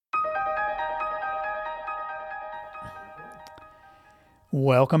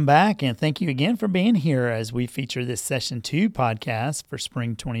Welcome back, and thank you again for being here as we feature this Session 2 podcast for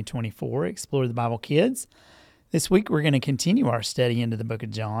Spring 2024, Explore the Bible Kids. This week, we're going to continue our study into the book of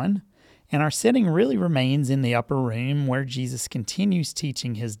John, and our setting really remains in the upper room where Jesus continues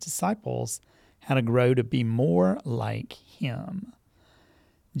teaching his disciples how to grow to be more like him.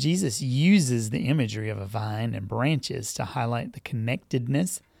 Jesus uses the imagery of a vine and branches to highlight the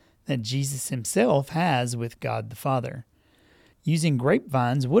connectedness that Jesus himself has with God the Father. Using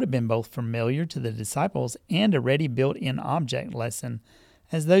grapevines would have been both familiar to the disciples and a ready built-in object lesson,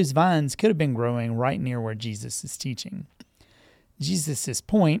 as those vines could have been growing right near where Jesus is teaching. Jesus'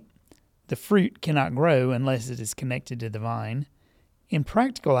 point, the fruit cannot grow unless it is connected to the vine. In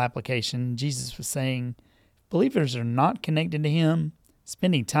practical application, Jesus was saying, believers are not connected to him,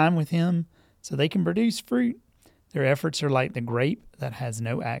 spending time with him so they can produce fruit. Their efforts are like the grape that has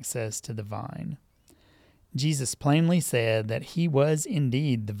no access to the vine. Jesus plainly said that he was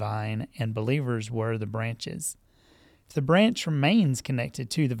indeed the vine and believers were the branches. If the branch remains connected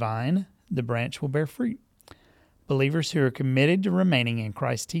to the vine, the branch will bear fruit. Believers who are committed to remaining in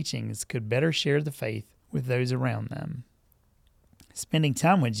Christ's teachings could better share the faith with those around them. Spending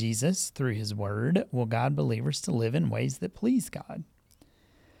time with Jesus through his word will guide believers to live in ways that please God.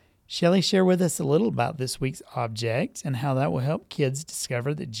 Shelley, share with us a little about this week's object and how that will help kids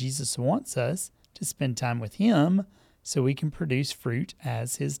discover that Jesus wants us to spend time with him so we can produce fruit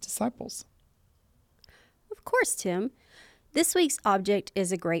as his disciples. Of course, Tim. This week's object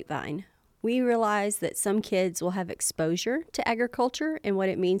is a grapevine. We realize that some kids will have exposure to agriculture and what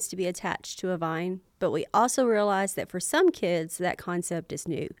it means to be attached to a vine, but we also realize that for some kids that concept is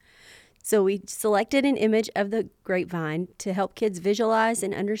new. So we selected an image of the grapevine to help kids visualize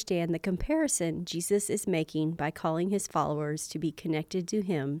and understand the comparison Jesus is making by calling his followers to be connected to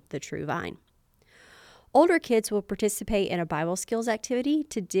him, the true vine. Older kids will participate in a Bible skills activity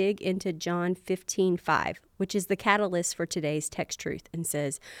to dig into John 15:5, which is the catalyst for today's text truth, and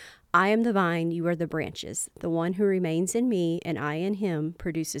says, I am the vine, you are the branches. The one who remains in me and I in him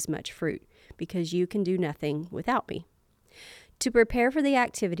produces much fruit, because you can do nothing without me. To prepare for the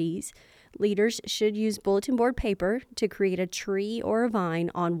activities, leaders should use bulletin board paper to create a tree or a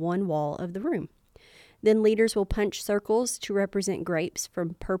vine on one wall of the room. Then leaders will punch circles to represent grapes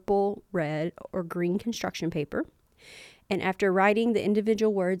from purple, red, or green construction paper. And after writing the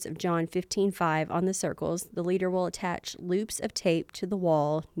individual words of John 15:5 on the circles, the leader will attach loops of tape to the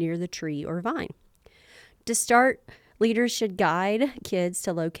wall near the tree or vine. To start, leaders should guide kids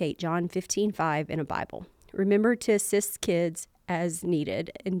to locate John 15:5 in a Bible. Remember to assist kids as needed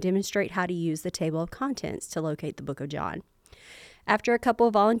and demonstrate how to use the table of contents to locate the book of John. After a couple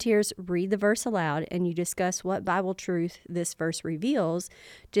of volunteers read the verse aloud and you discuss what Bible truth this verse reveals,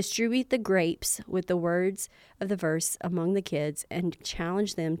 distribute the grapes with the words of the verse among the kids and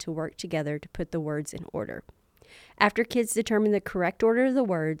challenge them to work together to put the words in order. After kids determine the correct order of the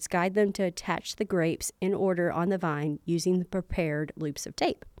words, guide them to attach the grapes in order on the vine using the prepared loops of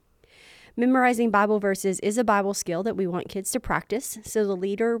tape. Memorizing Bible verses is a Bible skill that we want kids to practice, so the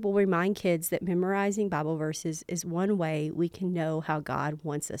leader will remind kids that memorizing Bible verses is one way we can know how God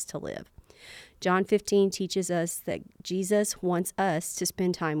wants us to live. John 15 teaches us that Jesus wants us to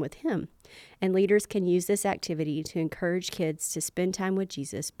spend time with him, and leaders can use this activity to encourage kids to spend time with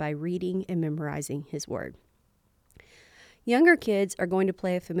Jesus by reading and memorizing his word. Younger kids are going to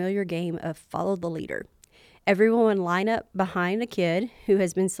play a familiar game of follow the leader. Everyone will line up behind a kid who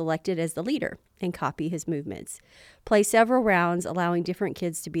has been selected as the leader and copy his movements. Play several rounds, allowing different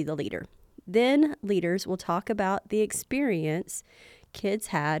kids to be the leader. Then leaders will talk about the experience kids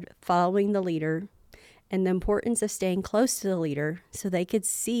had following the leader and the importance of staying close to the leader so they could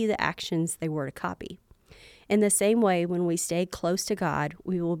see the actions they were to copy. In the same way, when we stay close to God,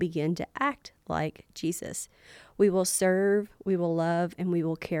 we will begin to act like Jesus. We will serve, we will love, and we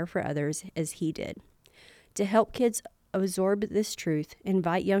will care for others as he did. To help kids absorb this truth,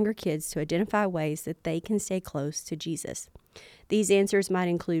 invite younger kids to identify ways that they can stay close to Jesus. These answers might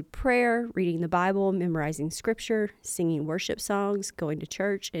include prayer, reading the Bible, memorizing scripture, singing worship songs, going to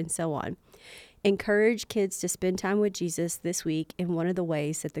church, and so on. Encourage kids to spend time with Jesus this week in one of the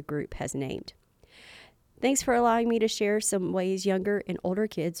ways that the group has named. Thanks for allowing me to share some ways younger and older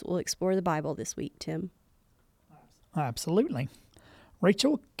kids will explore the Bible this week, Tim. Absolutely.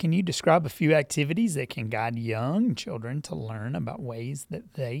 Rachel, can you describe a few activities that can guide young children to learn about ways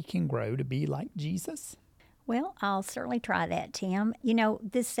that they can grow to be like Jesus? Well, I'll certainly try that, Tim.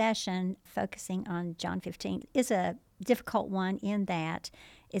 This session focusing on John 15 is a difficult one in that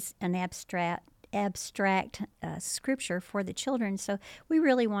it's an abstract abstract scripture for the children. So we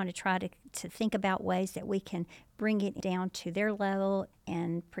really want to try to think about ways that we can bring it down to their level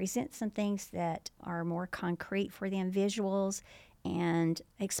and present some things that are more concrete for them, visuals and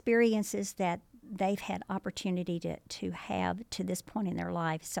experiences that they've had opportunity to have to this point in their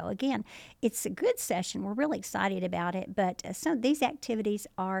life. So again, it's a good session. We're really excited about it, but some of these activities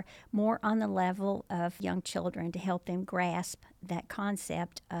are more on the level of young children to help them grasp that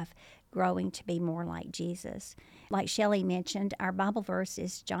concept of growing to be more like Jesus. Like Shelley mentioned, our Bible verse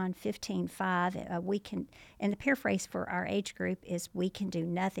is John 15:5. We can, and the paraphrase for our age group is, "We can do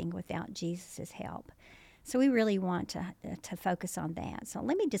nothing without Jesus' help." So we really want to focus on that. So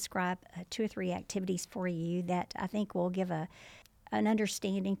let me describe 2 or 3 activities for you that I think will give an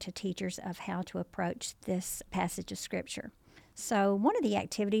understanding to teachers of how to approach this passage of Scripture. So one of the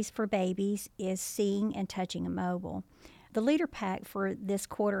activities for babies is seeing and touching a mobile. The leader pack for this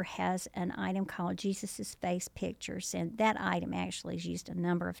quarter has an item called Jesus' Face Pictures, and that item actually is used a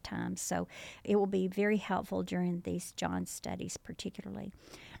number of times. So it will be very helpful during these John studies particularly.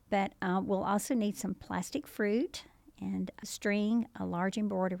 But we'll also need some plastic fruit and a string, a large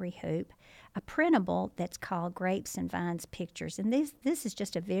embroidery hoop, a printable that's called Grapes and Vines Pictures. And this is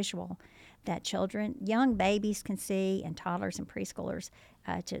just a visual that children, young babies can see, and toddlers and preschoolers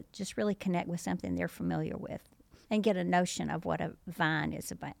to just really connect with something they're familiar with and get a notion of what a vine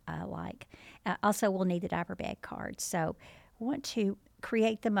is like. Also, we'll need the diaper bag cards. So we want to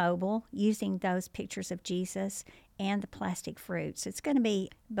create the mobile using those pictures of Jesus and the plastic fruits. It's going to be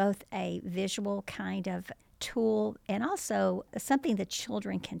both a visual kind of tool and also something that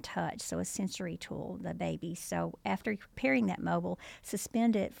children can touch, so a sensory tool, the baby. So after preparing that mobile,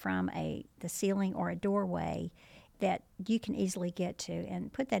 suspend it from the ceiling or a doorway that you can easily get to,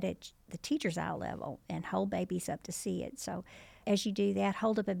 and put that at the teacher's eye level and hold babies up to see it. So as you do that,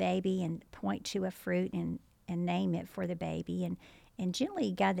 hold up a baby and point to a fruit and name it for the baby, and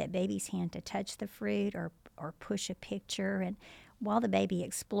gently guide that baby's hand to touch the fruit or push a picture. And while the baby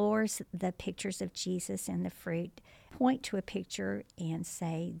explores the pictures of Jesus and the fruit, point to a picture and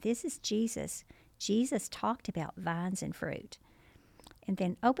say, "This is Jesus. Jesus talked about vines and fruit." And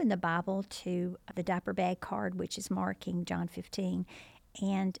then open the Bible to the diaper bag card, which is marking John 15,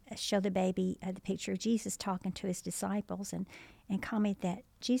 and show the baby the picture of Jesus talking to his disciples, and comment that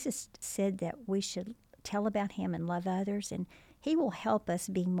Jesus said that we should tell about him and love others, and he will help us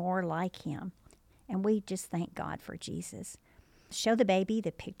be more like him. And we just thank God for Jesus. Show the baby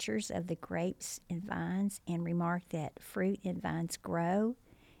the pictures of the grapes and vines, and remark that fruit and vines grow,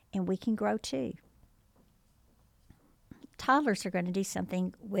 and we can grow too. Toddlers are going to do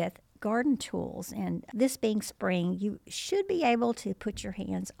something with garden tools, and this being spring, you should be able to put your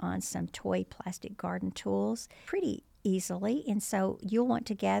hands on some toy plastic garden tools pretty easily, and so you'll want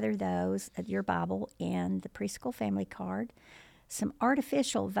to gather those at your Bible and the preschool family card, some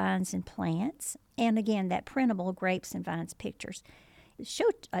artificial vines and plants, and again, that printable Grapes and Vines Pictures. Show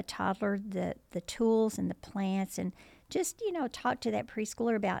a toddler the tools and the plants, and just, talk to that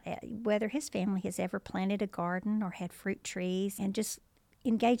preschooler about whether his family has ever planted a garden or had fruit trees, and just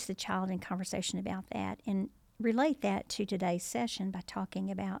engage the child in conversation about that, and relate that to today's session by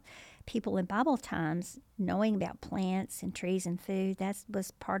talking about people in Bible times knowing about plants and trees and food. That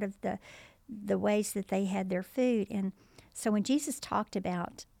was part of the ways that they had their food. And so when Jesus talked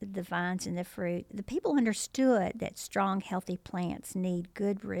about the vines and the fruit, the people understood that strong, healthy plants need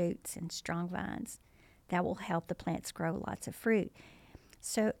good roots and strong vines that will help the plants grow lots of fruit.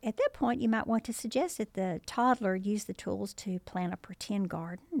 So at that point, you might want to suggest that the toddler use the tools to plant a pretend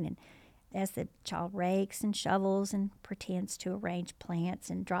garden. And as the child rakes and shovels and pretends to arrange plants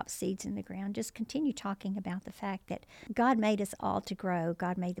and drop seeds in the ground, just continue talking about the fact that God made us all to grow.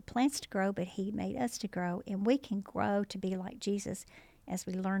 God made the plants to grow, but he made us to grow. And we can grow to be like Jesus as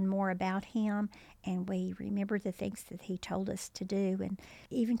we learn more about him and we remember the things that he told us to do. And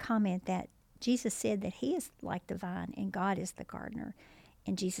even comment that Jesus said that he is like the vine and God is the gardener.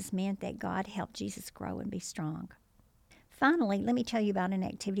 And Jesus meant that God helped Jesus grow and be strong. Finally, let me tell you about an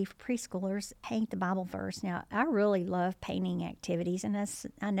activity for preschoolers, Paint the Bible Verse. Now, I really love painting activities, and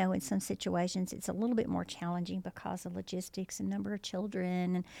I know in some situations it's a little bit more challenging because of logistics and number of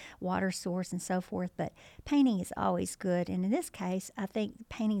children and water source and so forth, but painting is always good. And in this case, I think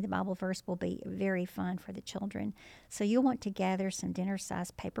painting the Bible verse will be very fun for the children. So you'll want to gather some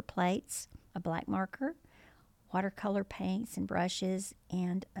dinner-sized paper plates, a black marker, watercolor paints and brushes,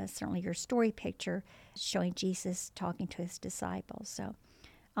 and certainly your story picture showing Jesus talking to his disciples. So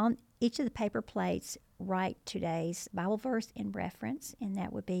on each of the paper plates, write today's Bible verse in reference, and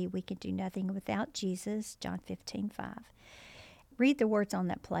that would be, "We can do nothing without Jesus," John 15:5. read the words on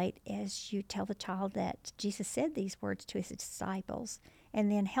that plate as you tell the child that Jesus said these words to his disciples,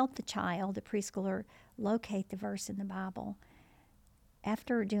 and then help the child, the preschooler, locate the verse in the Bible.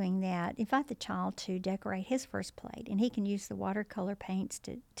 After doing that, invite the child to decorate his first plate, and he can use the watercolor paints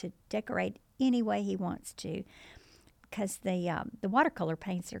to decorate any way he wants to, because the watercolor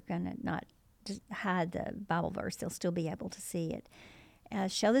paints are going to not just hide the Bible verse. They'll still be able to see it.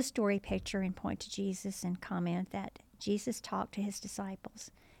 Show the story picture and point to Jesus and comment that Jesus talked to his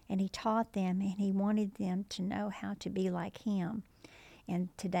disciples, and he taught them, and he wanted them to know how to be like him.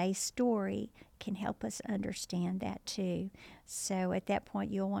 And today's story can help us understand that too. So at that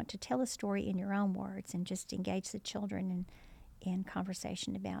point, you'll want to tell a story in your own words and just engage the children in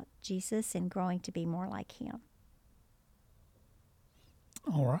conversation about Jesus and growing to be more like him.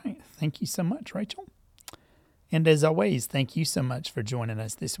 All right. Thank you so much, Rachel. And as always, thank you so much for joining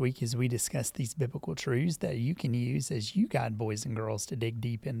us this week as we discuss these biblical truths that you can use as you guide boys and girls to dig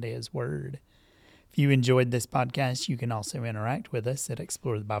deep into His Word. If you enjoyed this podcast, you can also interact with us at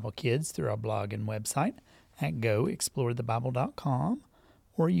Explore the Bible Kids through our blog and website at goexplorethebible.com,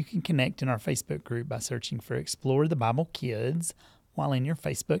 or you can connect in our Facebook group by searching for Explore the Bible Kids while in your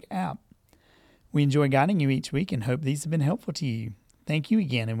Facebook app. We enjoy guiding you each week and hope these have been helpful to you. Thank you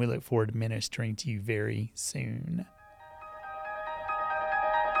again, and we look forward to ministering to you very soon.